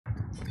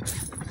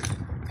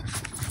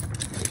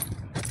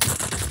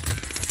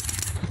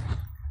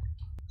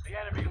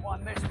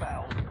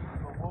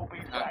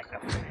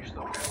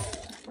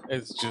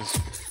It's just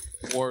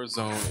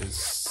Warzone is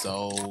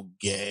so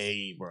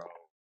gay, bro.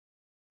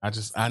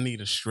 I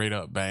need a straight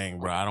up bang,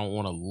 bro. I don't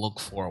want to look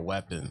for a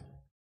weapon.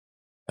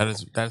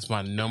 That's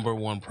my number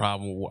one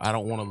problem. I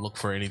don't want to look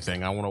for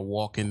anything. I want to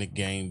walk in the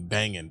game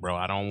banging, bro.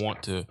 I don't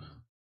want to.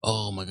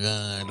 Oh my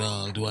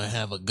god, do I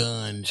have a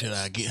gun? Should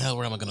I get?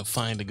 How am I gonna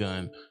find a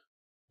gun?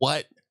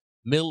 What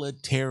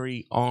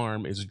military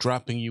arm is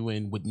dropping you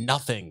in with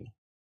nothing?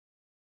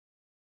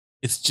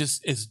 It's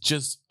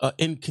just an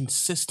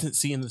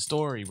inconsistency in the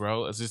story,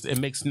 bro. It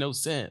makes no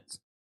sense.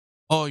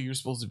 Oh, you're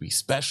supposed to be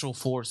special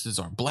forces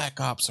or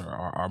black ops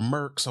or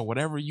mercs or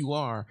whatever you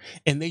are,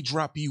 and they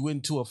drop you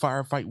into a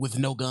firefight with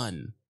no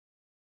gun.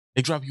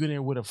 They drop you in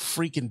there with a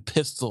freaking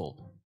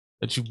pistol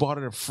that you bought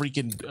at a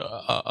freaking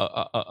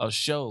a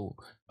show,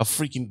 a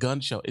freaking gun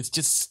show. It's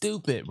just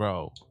stupid,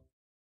 bro.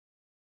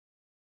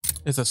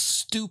 It's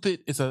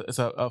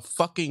a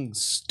fucking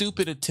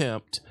stupid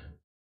attempt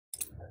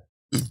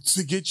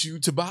to get you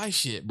to buy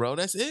shit, bro.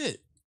 That's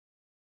it.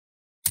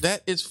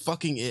 That is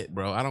fucking it,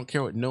 bro. I don't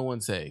care what no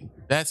one's saying.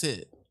 That's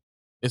it.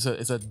 It's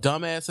a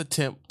dumbass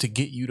attempt to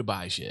get you to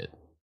buy shit.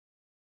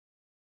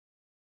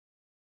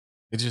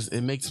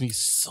 It makes me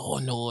so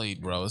annoyed,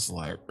 bro. It's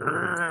like,